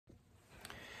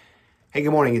Hey,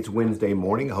 good morning. It's Wednesday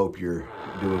morning. I hope you're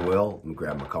doing well. Let me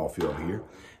grab my coffee over here.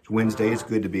 It's Wednesday. It's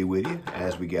good to be with you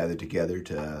as we gather together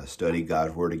to study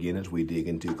God's Word again as we dig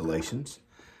into Galatians.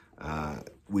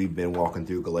 We've been walking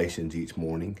through Galatians each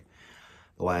morning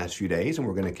the last few days, and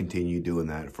we're going to continue doing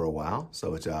that for a while.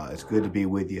 So it's good to be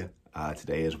with you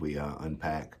today as we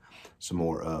unpack some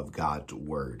more of God's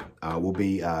Word. We'll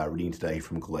be reading today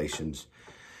from Galatians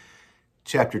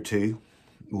chapter 2.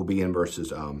 We'll be in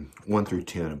verses 1 through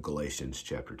 10 of Galatians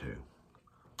chapter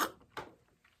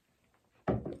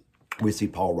 2. We see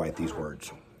Paul write these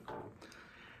words.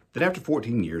 Then after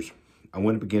 14 years, I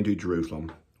went up again to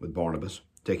Jerusalem with Barnabas,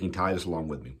 taking Titus along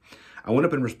with me. I went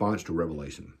up in response to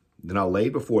revelation. Then I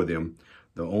laid before them,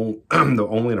 though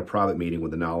only in a private meeting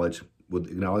with acknowledged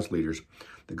leaders,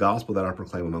 the gospel that I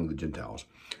proclaim among the Gentiles,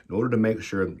 in order to make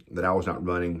sure that I was not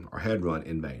running or had run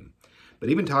in vain. But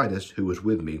even Titus, who was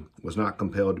with me, was not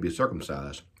compelled to be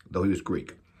circumcised, though he was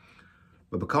Greek.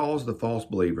 But because the false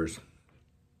believers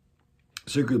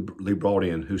secretly brought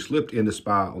in, who slipped in to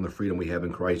spy on the freedom we have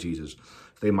in Christ Jesus, so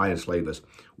they might enslave us,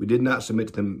 we did not submit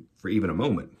to them for even a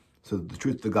moment, so that the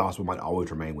truth of the gospel might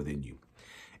always remain within you.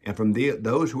 And from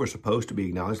those who are supposed to be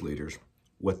acknowledged leaders,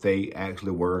 what they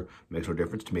actually were makes no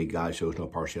difference to me. God shows no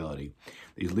partiality.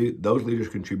 Those leaders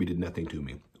contributed nothing to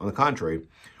me. On the contrary,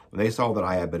 when they saw that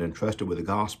I had been entrusted with the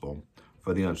gospel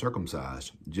for the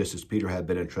uncircumcised, just as Peter had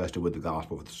been entrusted with the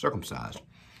gospel for the circumcised,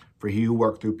 for he who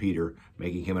worked through Peter,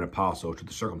 making him an apostle to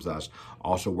the circumcised,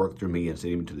 also worked through me and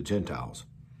sent him to the Gentiles.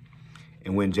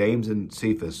 And when James and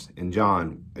Cephas and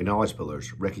John, acknowledged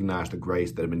pillars, recognized the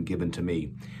grace that had been given to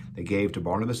me, they gave to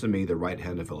Barnabas and me the right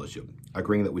hand of fellowship,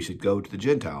 agreeing that we should go to the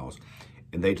Gentiles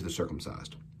and they to the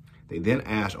circumcised. They then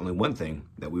asked only one thing,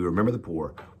 that we remember the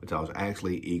poor, which I was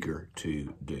actually eager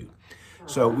to do.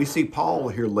 So we see Paul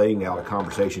here laying out a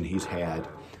conversation he's had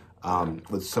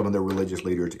with some of the religious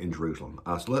leaders in Jerusalem.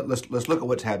 So let's look at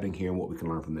what's happening here and what we can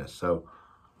learn from this. So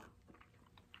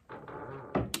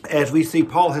as we see,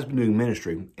 Paul has been doing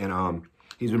ministry, and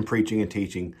he's been preaching and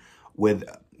teaching with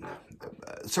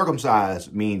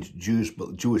circumcised means Jewish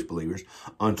believers,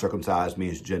 uncircumcised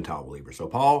means Gentile believers. So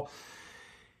Paul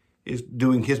is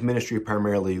doing his ministry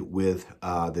primarily with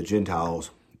the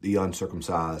Gentiles, the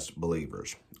uncircumcised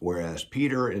believers, whereas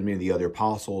Peter and many of the other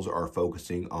apostles are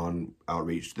focusing on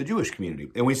outreach to the Jewish community.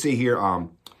 And we see here,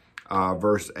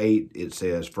 verse 8, it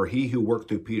says, "For he who worked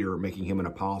through Peter, making him an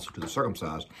apostle to the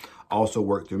circumcised, also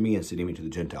worked through me and sent me to the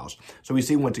Gentiles." So we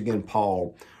see once again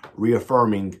Paul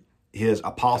reaffirming his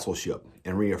apostleship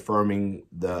and reaffirming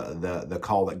the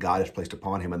call that God has placed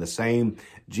upon him. And the same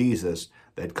Jesus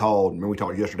that called, remember we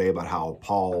talked yesterday about how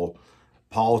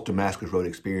Paul's Damascus Road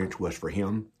experience was for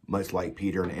him, much like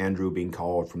Peter and Andrew being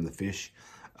called from the fish,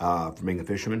 from being a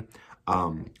fisherman.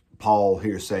 Paul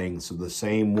here is saying, so the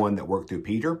same one that worked through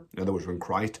Peter, in other words, when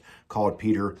Christ called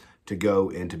Peter to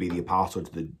go and to be the apostle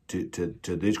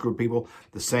to this group of people,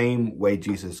 the same way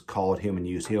Jesus called him and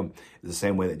used him is the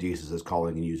same way that Jesus is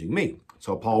calling and using me.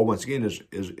 So Paul, once again,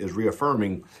 is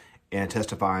reaffirming and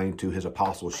testifying to his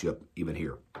apostleship even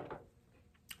here.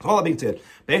 So all that being said,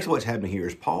 basically what's happening here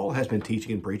is Paul has been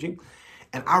teaching and preaching,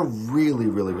 and I really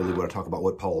want to talk about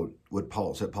what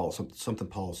Paul said. Something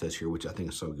Paul says here, which I think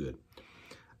is so good.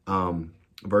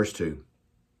 Verse 2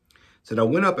 said, "I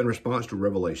went up in response to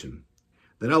revelation.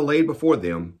 Then I laid before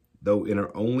them, though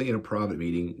only in a private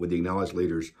meeting with the acknowledged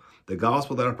leaders, the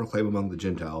gospel that I proclaim among the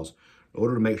Gentiles, in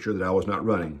order to make sure that I was not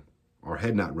running or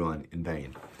had not run in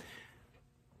vain."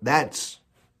 That's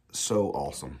so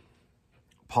awesome.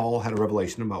 Paul had a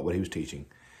revelation about what he was teaching.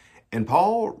 And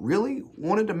Paul really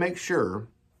wanted to make sure,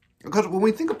 because when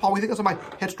we think of Paul, we think of somebody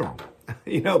headstrong.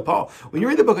 Paul, when you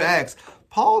read the book of Acts,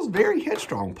 Paul's very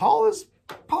headstrong. Paul's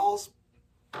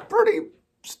pretty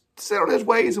set on his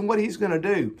ways and what he's going to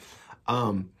do.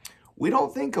 We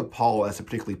don't think of Paul as a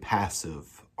particularly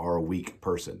passive or a weak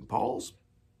person. Paul's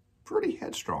pretty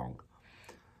headstrong.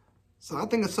 So I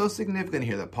think it's so significant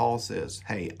here that Paul says,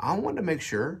 hey, I want to make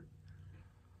sure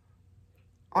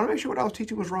what I was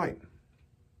teaching was right.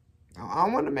 I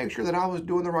wanted to make sure that I was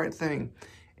doing the right thing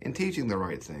and teaching the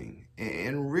right thing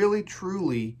and really,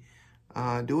 truly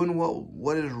doing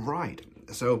what is right.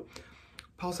 So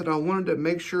Paul said, I wanted to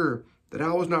make sure that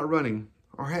I was not running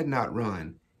or had not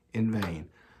run in vain.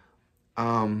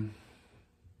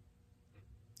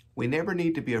 We never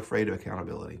need to be afraid of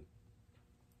accountability.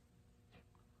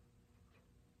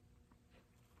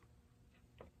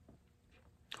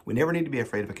 We never need to be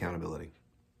afraid of accountability.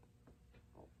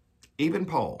 Even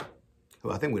Paul, who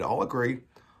I think we'd all agree,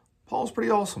 Paul's pretty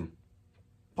awesome.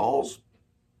 Paul's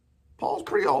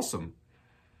pretty awesome.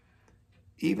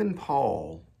 Even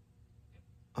Paul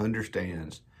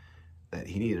understands that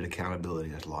he needed accountability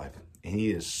in his life. And he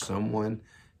needed someone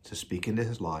to speak into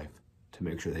his life to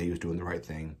make sure that he was doing the right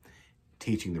thing,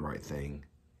 teaching the right thing,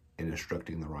 and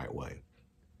instructing the right way.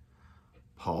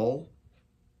 Paul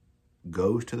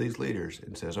goes to these leaders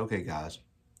and says, okay, guys,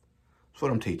 that's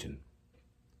what I'm teaching.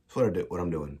 That's what I'm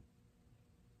doing.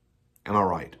 Am I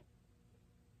right?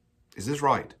 Is this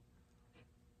right?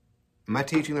 Am I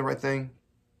teaching the right thing?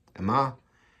 Am I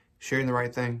sharing the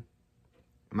right thing?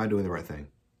 Am I doing the right thing?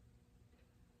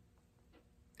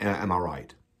 And am I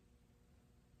right?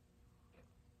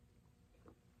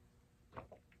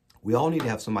 We all need to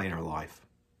have somebody in our life.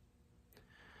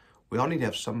 We all need to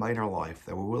have somebody in our life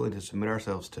that we're willing to submit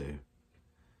ourselves to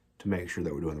make sure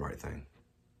that we're doing the right thing.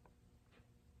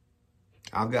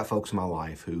 I've got folks in my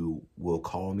life who will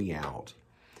call me out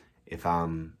if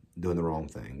I'm doing the wrong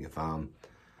thing, if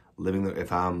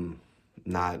I'm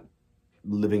not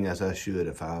living as I should,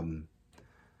 if I'm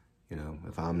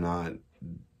not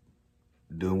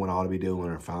doing what I ought to be doing,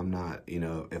 or if I'm not,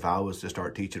 if I was to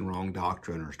start teaching wrong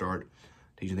doctrine or start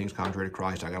teaching things contrary to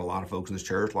Christ. I got a lot of folks in this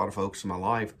church, a lot of folks in my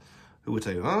life who would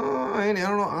say, "Oh, Andy, I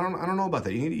don't know about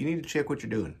that. You need to check what you're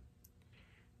doing.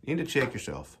 You need to check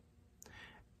yourself."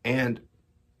 And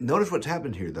notice what's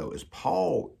happened here, though, is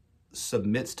Paul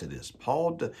submits to this.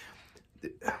 Paul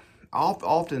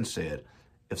often said,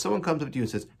 if someone comes up to you and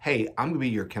says, "Hey, I'm going to be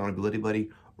your accountability buddy,"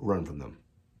 run from them.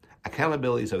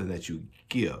 Accountability is something that you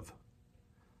give,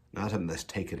 not something that's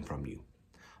taken from you.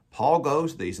 Paul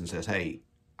goes to these and says, "Hey,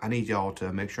 I need y'all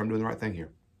to make sure I'm doing the right thing here.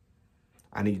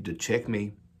 I need you to check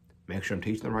me, make sure I'm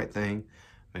teaching the right thing,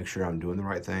 make sure I'm doing the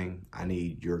right thing. I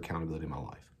need your accountability in my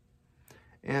life."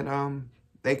 And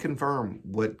they confirm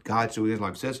what God's doing in his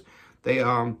life. It says they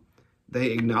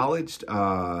acknowledged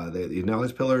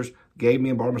the pillars, gave me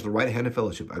and Barnabas the right hand of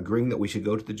fellowship, agreeing that we should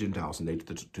go to the Gentiles and they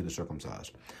to the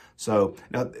circumcised. So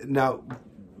now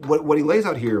what he lays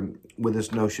out here with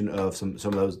this notion of some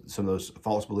of those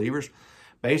false believers,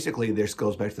 basically this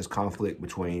goes back to this conflict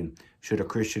between, should a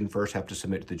Christian first have to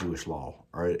submit to the Jewish law,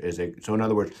 so in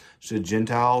other words, should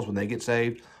Gentiles, when they get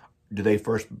saved, do they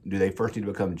first need to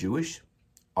become Jewish,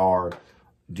 or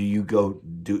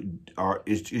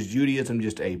is Judaism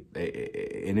just an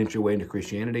entryway into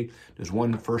Christianity? Does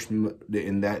one first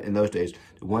in those days,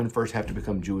 did one first have to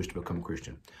become Jewish to become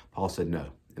Christian? Paul said no,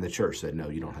 and the church said no,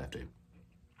 you don't have to.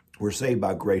 We're saved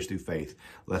by grace through faith,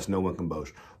 lest no one can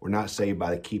boast. We're not saved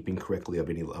by the keeping correctly of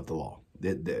any of the law.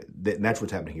 That's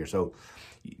what's happening here. So,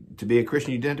 to be a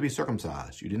Christian, you didn't have to be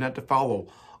circumcised. You didn't have to follow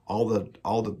all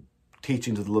the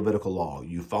teachings of the Levitical law.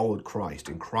 You followed Christ,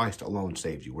 and Christ alone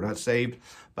saved you. We're not saved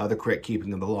by the correct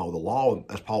keeping of the law. The law,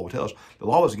 as Paul would tell us, the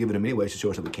law was given in many ways to show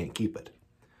us that we can't keep it.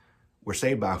 We're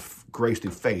saved by grace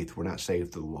through faith. We're not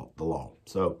saved through the law.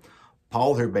 So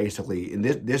Paul here basically, and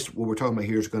this what we're talking about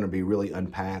here is going to be really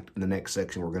unpacked in the next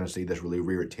section. We're going to see this really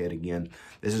rear its head again.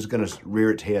 This is going to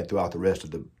rear its head throughout the rest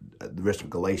of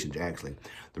Galatians. Actually,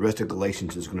 the rest of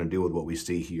Galatians is going to deal with what we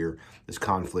see here: this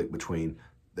conflict between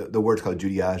the word's called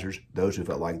Judaizers, those who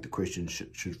felt like the Christians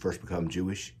should first become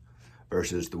Jewish,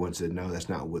 versus the ones that said, no, that's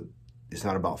not what. It's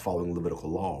not about following Levitical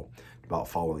law. It's about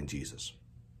following Jesus.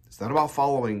 It's not about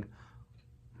following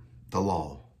the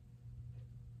law.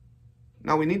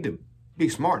 Now we need to be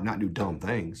smart, not do dumb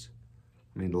things.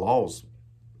 I mean, the law's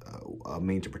a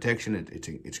means of protection.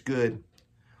 It's good,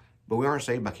 but we aren't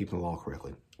saved by keeping the law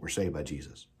correctly. We're saved by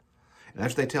Jesus, and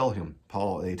that's what they tell him.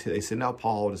 Paul, they send out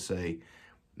Paul to say,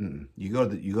 you go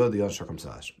to the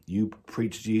uncircumcised. You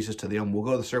preach Jesus to them. We'll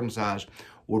go to the circumcised.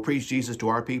 We'll preach Jesus to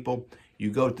our people.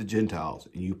 You go to the Gentiles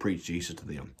and you preach Jesus to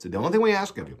them. So the only thing we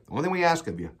ask of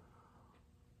you,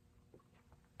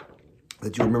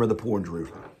 that you remember the poor in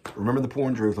Jerusalem. Remember the poor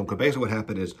in Jerusalem, because basically what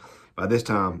happened is, by this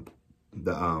time,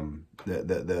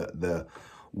 the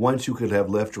ones who could have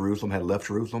left Jerusalem had left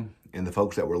Jerusalem, and the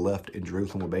folks that were left in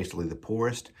Jerusalem were basically the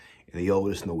poorest and the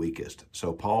oldest and the weakest.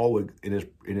 So Paul would,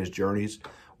 in his journeys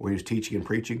where he was teaching and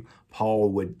preaching, Paul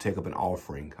would take up an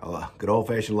offering, a good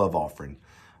old-fashioned love offering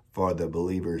for the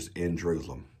believers in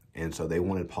Jerusalem. And so they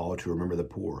wanted Paul to remember the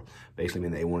poor. Basically,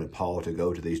 they wanted Paul to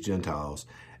go to these Gentiles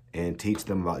and teach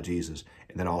them about Jesus,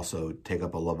 and then also take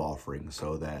up a love offering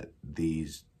so that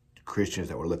these Christians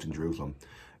that were left in Jerusalem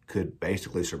could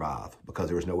basically survive, because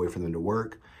there was no way for them to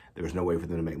work. There was no way for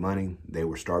them to make money. They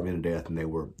were starving to death, and they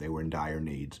were in dire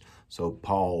needs. So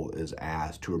Paul is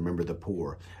asked to remember the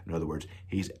poor. In other words,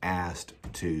 he's asked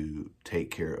to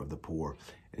take care of the poor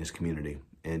in his community,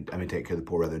 take care of the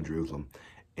poor rather in Jerusalem,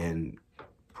 and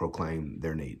proclaim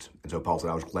their needs. And so Paul said,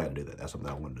 I was glad to do that. That's something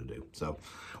I wanted to do. So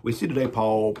we see today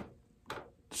Paul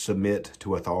submit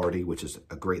to authority, which is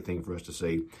a great thing for us to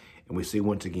see. And we see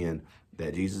once again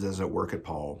that Jesus is at work at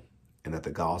Paul, and that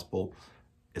the gospel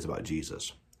is about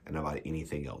Jesus and not about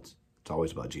anything else. It's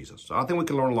always about Jesus. So I think we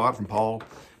can learn a lot from Paul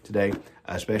today,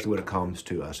 especially when it comes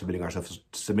to submitting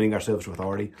ourselves to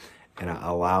authority and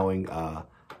allowing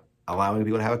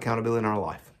people to have accountability in our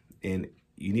life. And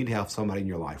you need to have somebody in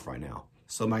your life right now,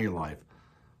 somebody in your life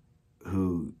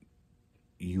who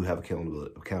you have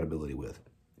accountability with,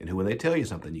 and who, when they tell you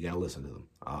something, you got to listen to them.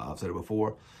 I've said it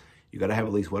before. You got to have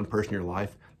at least one person in your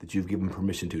life that you've given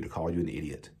permission to call you an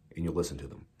idiot, and you'll listen to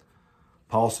them.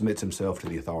 Paul submits himself to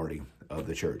the authority of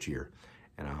the church here,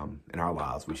 and in our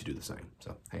lives, we should do the same.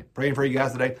 So, hey, praying for you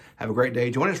guys today. Have a great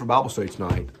day. Join us for Bible study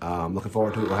tonight. Looking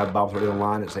forward to it. We'll have Bible study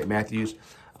online at St. Matthew's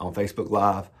on Facebook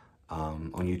Live,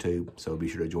 on YouTube. So be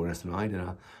sure to join us tonight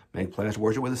and make plans to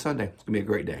worship with us Sunday. It's going to be a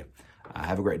great day.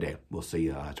 Have a great day. We'll see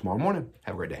you tomorrow morning.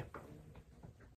 Have a great day.